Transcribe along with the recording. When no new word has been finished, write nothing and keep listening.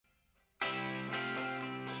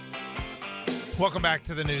Welcome back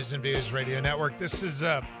to the News and Views Radio Network. This is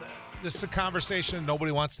a conversation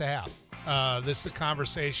nobody wants to have. This is a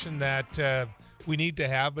conversation that we need to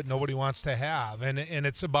have, but nobody wants to have. And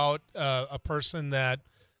it's about a person that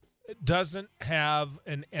doesn't have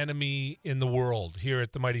an enemy in the world here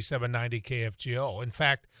at the Mighty 790 KFGO. In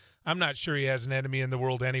fact, I'm not sure he has an enemy in the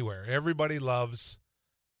world anywhere. Everybody loves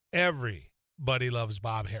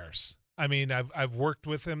Bob Harris. I mean, I've worked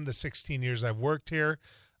with him the 16 years I've worked here.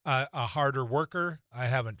 A harder worker. I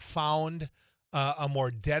haven't found a more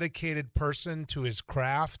dedicated person to his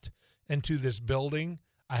craft and to this building.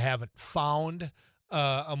 I haven't found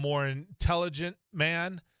a more intelligent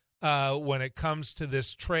man when it comes to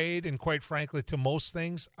this trade, and quite frankly, to most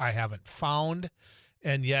things, I haven't found.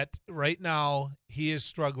 And yet, right now, he is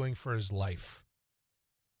struggling for his life.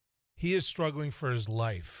 He is struggling for his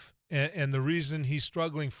life. And the reason he's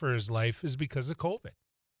struggling for his life is because of COVID.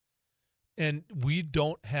 And we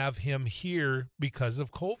don't have him here because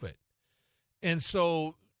of COVID. And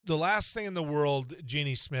so the last thing in the world,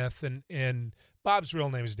 Jeanie Smith, and Bob's real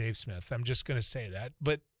name is Dave Smith. I'm just going to say that.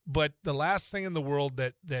 But the last thing in the world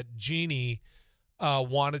that Jeanie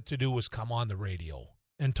wanted to do was come on the radio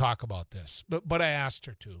and talk about this. But I asked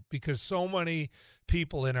her to, because so many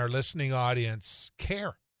people in our listening audience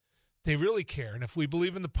care. They really care. And if we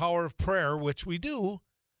believe in the power of prayer, which we do,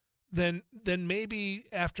 then maybe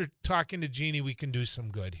after talking to Jeanie, we can do some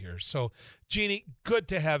good here. So, Jeanie, good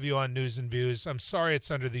to have you on News and Views. I'm sorry it's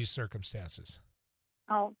under these circumstances.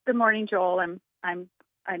 Oh, good morning, Joel. I'm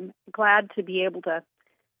glad to be able to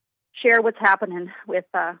share what's happening with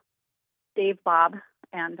Dave, Bob,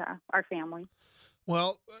 and our family.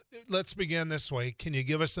 Well, let's begin this way. Can you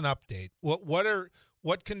give us an update?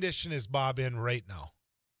 What condition is Bob in right now?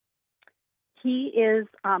 He is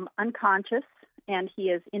unconscious, and he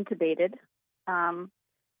is intubated.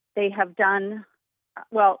 They have done,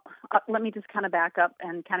 let me just kind of back up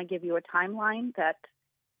and kind of give you a timeline that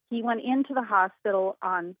he went into the hospital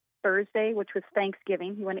on Thursday, which was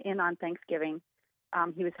Thanksgiving. He went in on Thanksgiving.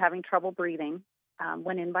 He was having trouble breathing,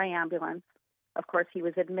 went in by ambulance. Of course, he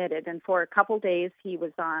was admitted, and for a couple days, he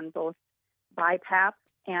was on both BiPAP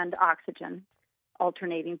and oxygen,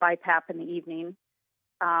 alternating BiPAP in the evening.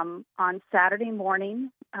 On Saturday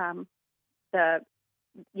morning,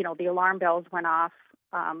 the alarm bells went off.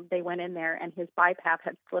 They went in there, and his BiPAP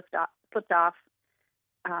had flipped off.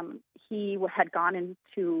 He had gone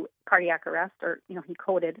into cardiac arrest, or he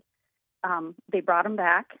coded. They brought him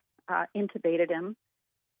back, intubated him.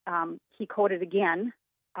 He coded again.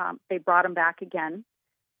 They brought him back again,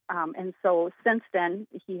 and so since then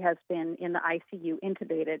he has been in the ICU,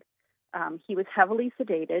 intubated. He was heavily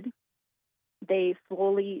sedated. They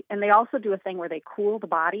also do a thing where they cool the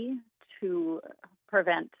body to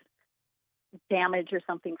prevent damage or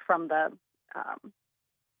something from the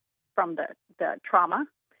trauma,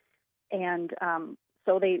 and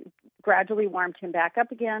so they gradually warmed him back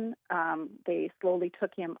up again. They slowly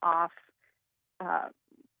took him off,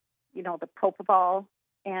 the propofol,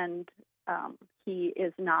 and he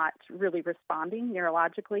is not really responding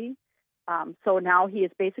neurologically. So now he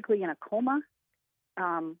is basically in a coma.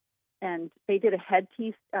 And they did a head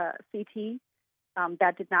CT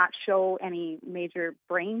that did not show any major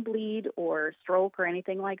brain bleed or stroke or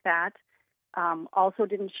anything like that. Also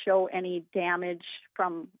didn't show any damage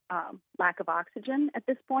from lack of oxygen at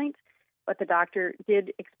this point. But the doctor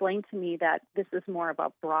did explain to me that this is more of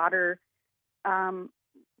a broader kind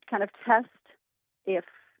of test. If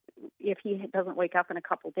he doesn't wake up in a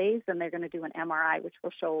couple days, then they're going to do an MRI, which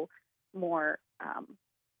will show more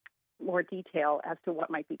detail as to what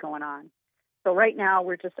might be going on. So right now,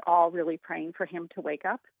 we're just all really praying for him to wake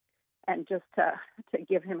up and just to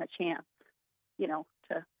give him a chance,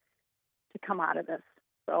 to come out of this.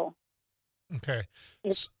 So, okay.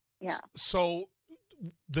 Yeah. So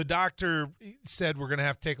the doctor said we're going to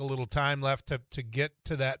have to take a little time left to get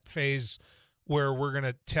to that phase where we're going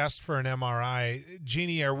to test for an MRI.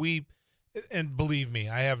 Jeanie, are we, and believe me,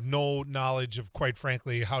 I have no knowledge of, quite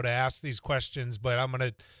frankly, how to ask these questions, but I'm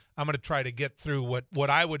going to try to get through what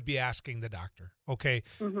I would be asking the doctor. Okay.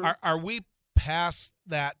 Mm-hmm. Are we past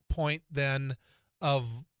that point then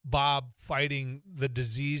of Bob fighting the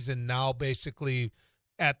disease and now basically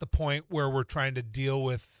at the point where we're trying to deal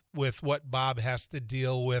with what Bob has to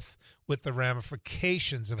deal with the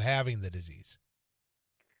ramifications of having the disease?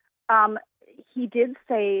 He did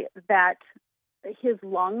say that his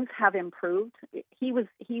lungs have improved. He was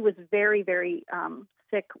very, very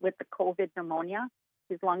sick with the COVID pneumonia.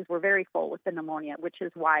 His lungs were very full with the pneumonia, which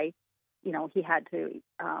is why, he had to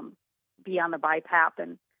be on the BiPAP,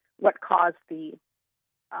 and what caused the,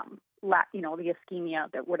 the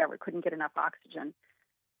ischemia, that whatever, couldn't get enough oxygen.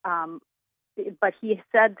 but he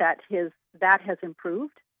said that that has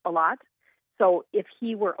improved a lot. So if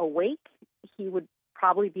he were awake, he would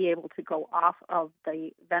probably be able to go off of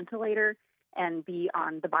the ventilator and be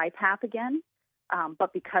on the BiPAP again.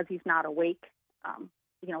 But because he's not awake,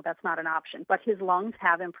 that's not an option. But his lungs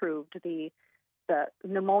have improved. The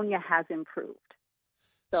pneumonia has improved.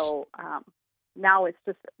 So now it's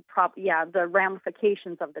just the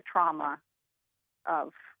ramifications of the trauma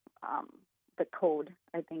of the code,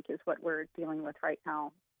 I think, is what we're dealing with right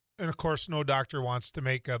now. And of course, no doctor wants to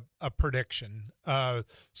make a prediction,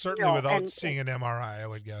 certainly without seeing an MRI, I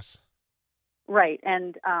would guess. Right.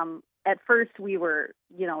 And at first we were,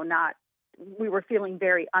 we were feeling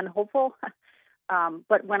very unhopeful.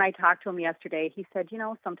 But when I talked to him yesterday, he said,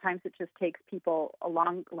 sometimes it just takes people a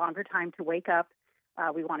longer time to wake up.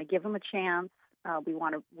 We want to give them a chance. We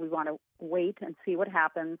want to wait and see what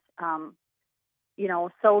happens.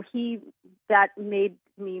 So that made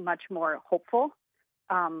me much more hopeful.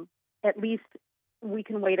 At least we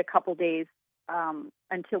can wait a couple days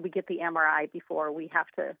until we get the MRI before we have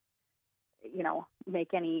to,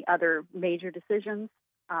 make any other major decisions.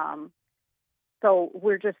 So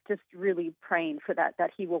we're just really praying for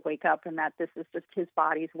that he will wake up and that this is just his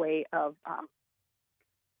body's way of,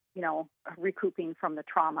 recouping from the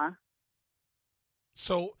trauma.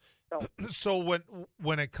 So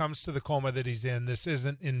when it comes to the coma that he's in, this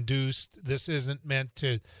isn't induced. This isn't meant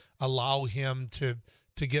to allow him to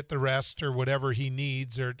get the rest or whatever he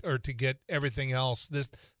needs or to get everything else.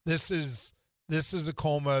 This is a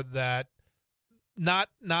coma that not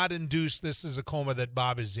induced. This is a coma that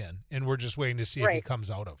Bob is in, and we're just waiting to see if he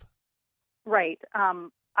comes out of. Right.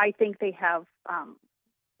 I think they have.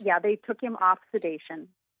 They took him off sedation,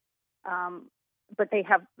 but they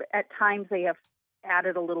have at times they have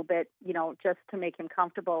added a little bit, just to make him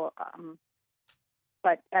comfortable.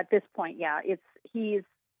 But at this point, he's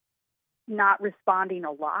not responding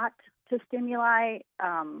a lot to stimuli.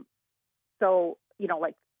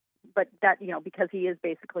 But that, because he is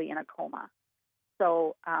basically in a coma.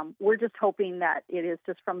 So we're just hoping that it is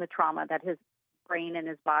just from the trauma that his brain and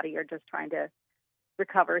his body are just trying to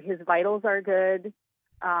recover. His vitals are good.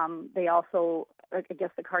 They also, I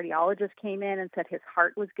guess the cardiologist came in and said his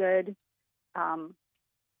heart was good.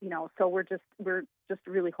 So we're just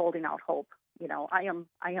really holding out hope. I am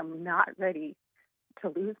not ready to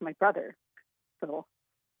lose my brother. So,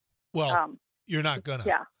 you're not gonna.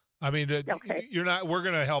 Yeah. I mean, okay. You're not. We're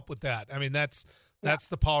gonna help with that. I mean, that's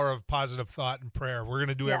the power of positive thought and prayer. We're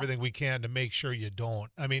gonna do everything we can to make sure you don't.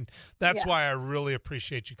 I mean, that's why I really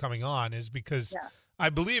appreciate you coming on, is because I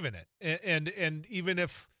believe in it. And even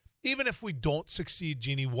if we don't succeed,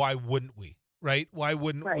 Jeanie, why wouldn't we? Right? Why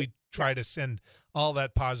wouldn't we try to send all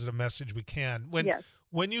that positive message we can? When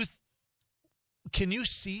you can you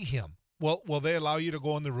see him? Will they allow you to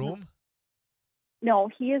go in the room? No,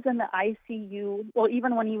 he is in the ICU. Well,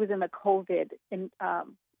 even when he was in the COVID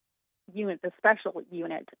unit, the special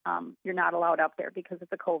unit, you're not allowed up there because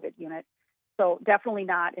it's a COVID unit. So definitely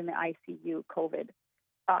not in the ICU COVID.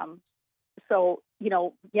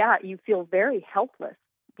 You feel very helpless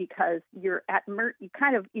because you're at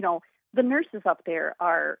the nurses up there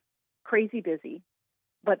are crazy busy,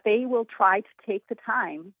 but they will try to take the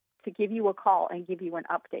time to give you a call and give you an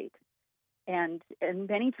update. And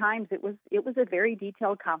many times it was a very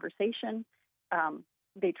detailed conversation.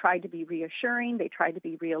 They tried to be reassuring. They tried to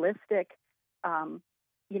be realistic.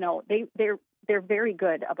 They're very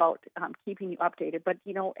good about keeping you updated. But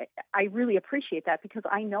I really appreciate that because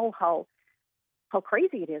I know how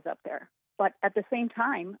crazy it is up there. But at the same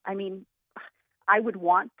time, I mean, I would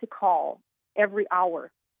want to call every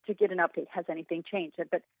hour to get an update. Has anything changed?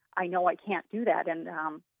 But I know I can't do that, and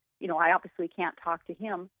I obviously can't talk to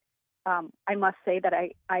him. I must say that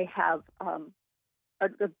I have a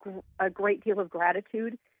great deal of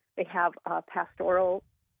gratitude. They have pastoral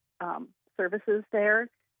services there,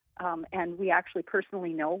 and we actually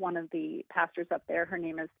personally know one of the pastors up there. Her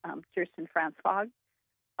name is Kirsten Franzfog.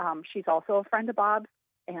 She's also a friend of Bob's,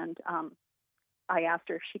 and I asked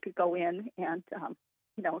her if she could go in, and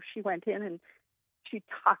she went in and she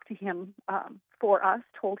talked to him for us,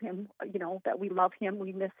 told him that we love him,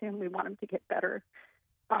 we miss him, we want him to get better.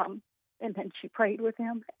 And then she prayed with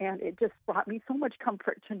him, and it just brought me so much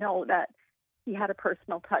comfort to know that he had a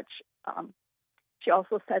personal touch. She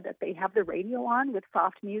also said that they have the radio on with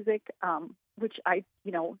soft music, which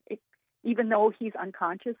even though he's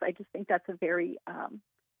unconscious, I just think that's a very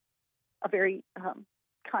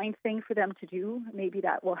kind thing for them to do. Maybe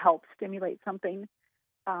that will help stimulate something.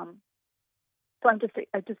 So I'm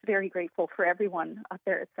just very grateful for everyone up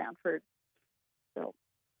there at Sanford. So,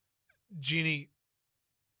 Jeanie,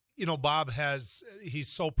 Bob he's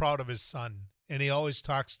so proud of his son, and he always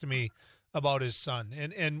talks to me about his son,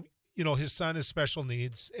 and his son has special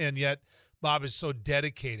needs, and yet Bob is so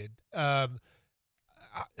dedicated. How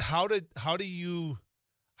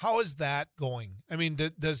is that going? I mean,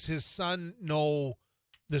 does his son know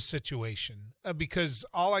the situation? Because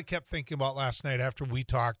all I kept thinking about last night after we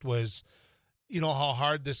talked was, how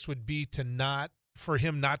hard this would be for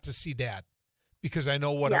him not to see Dad, because I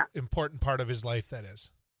know what an important part of his life that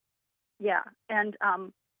is. Yeah, and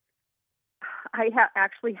I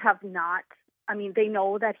actually have not. I mean, they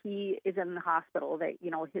know that he is in the hospital. That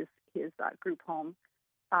his group home.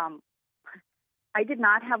 I did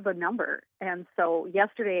not have the number, and so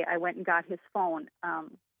yesterday I went and got his phone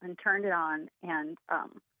and turned it on and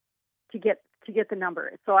to get the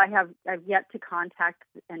number. So I've yet to contact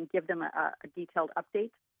and give them a detailed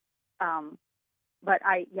update. But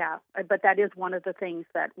that is one of the things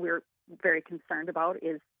that we're very concerned about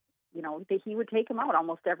is, he would take him out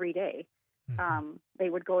almost every day. Mm-hmm. They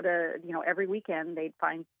would go to, every weekend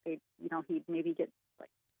he'd maybe get like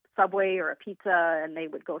Subway or a pizza, and they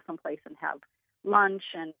would go someplace and have lunch.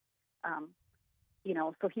 And,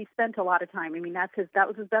 so he spent a lot of time. I mean, that's his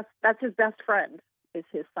best friend is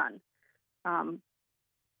his son.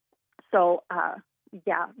 But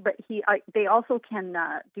they also can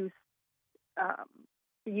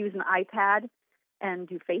use an iPad and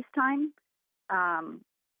do FaceTime.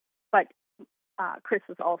 But Chris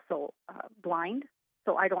is also blind,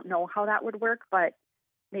 so I don't know how that would work. But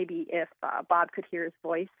maybe if Bob could hear his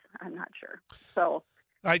voice, I'm not sure. So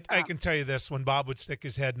I can tell you this: when Bob would stick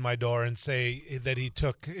his head in my door and say that he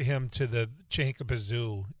took him to the Chankapaa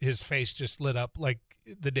Zoo, his face just lit up like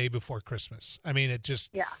the day before Christmas. I mean,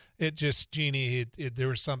 Jeanie,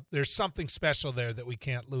 there's something special there that we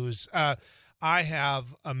can't lose. I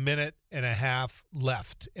have a minute and a half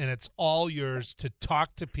left, and it's all yours to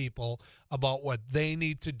talk to people about what they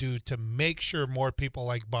need to do to make sure more people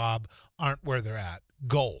like Bob aren't where they're at.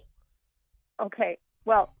 Go. Okay.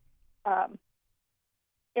 Well,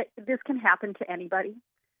 this can happen to anybody.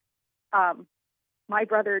 My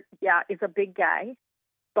brother, is a big guy,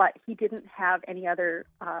 but he didn't have any other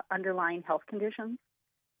underlying health conditions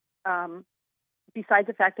besides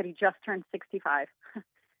the fact that he just turned 65.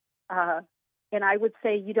 And I would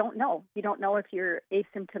say you don't know. You don't know if you're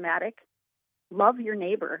asymptomatic. Love your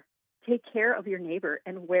neighbor. Take care of your neighbor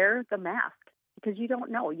and wear the mask because you don't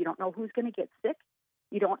know. You don't know who's going to get sick.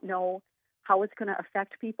 You don't know how it's going to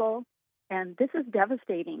affect people. And this is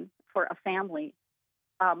devastating for a family.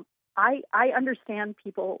 I understand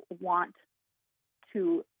people want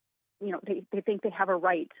to, they think they have a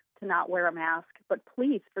right to not wear a mask. But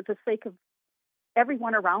please, for the sake of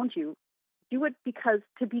everyone around you, do it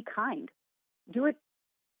to be kind. Do it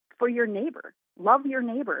for your neighbor. Love your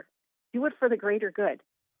neighbor. Do it for the greater good.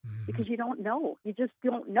 Mm-hmm. Because you don't know. You just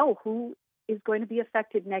don't know who is going to be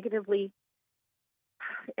affected negatively.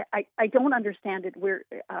 I don't understand it.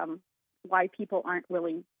 Why people aren't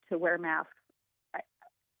willing to wear masks.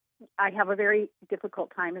 I have a very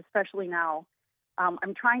difficult time, especially now.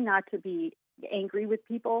 I'm trying not to be angry with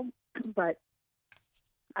people, but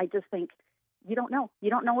I just think you don't know.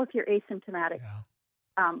 You don't know if you're asymptomatic.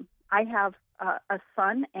 Yeah. I have a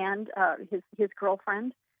son and his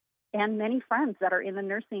girlfriend and many friends that are in the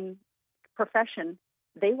nursing profession.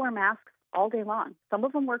 They wear masks all day long. Some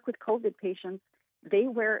of them work with COVID patients. They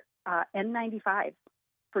wear N95s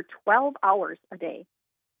for 12 hours a day.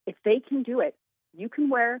 If they can do it, you can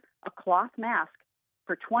wear a cloth mask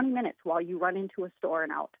for 20 minutes while you run into a store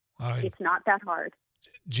and out. It's not that hard.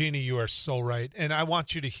 Jeanie, you are so right. And I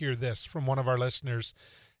want you to hear this from one of our listeners.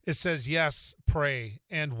 It says, yes, pray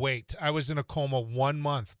and wait. I was in a coma 1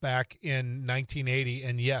 month back in 1980,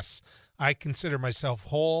 and yes, I consider myself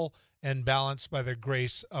whole and balanced by the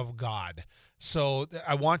grace of God. So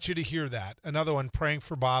I want you to hear that. Another one, praying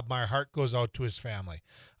for Bob. My heart goes out to his family.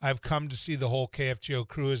 I've come to see the whole KFGO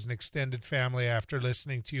crew as an extended family after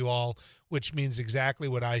listening to you all, which means exactly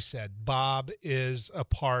what I said. Bob is a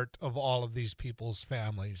part of all of these people's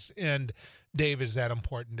families, and Dave is that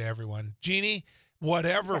important to everyone. Jeanie,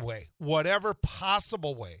 whatever way, whatever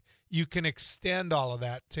possible way you can extend all of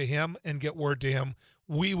that to him and get word to him,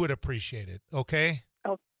 we would appreciate it, okay?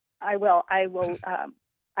 Oh, I will.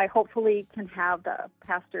 I hopefully can have the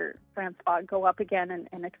Pastor Francois go up again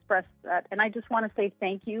and express that. And I just want to say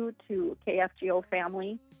thank you to KFGO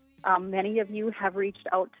family. Many of you have reached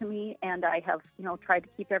out to me, and I have, tried to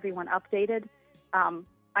keep everyone updated.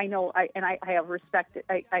 I know, I have respected.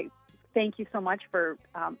 I thank you so much for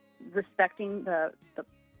respecting the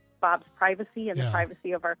Bob's privacy and the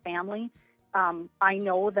privacy of our family. I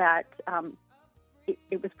know that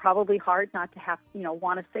it was probably hard not to have,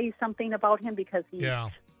 want to say something about him because Yeah.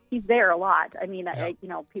 he's there a lot. I mean, Yeah.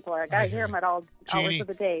 people are like, I hear him at all Jeanie, hours of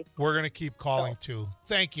the day. We're going to keep calling too.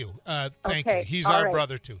 Thank you. Thank you. Okay. He's All our right.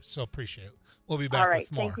 brother too, so appreciate it. We'll be back All right.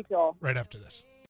 with more Thank you, Joel. right after this.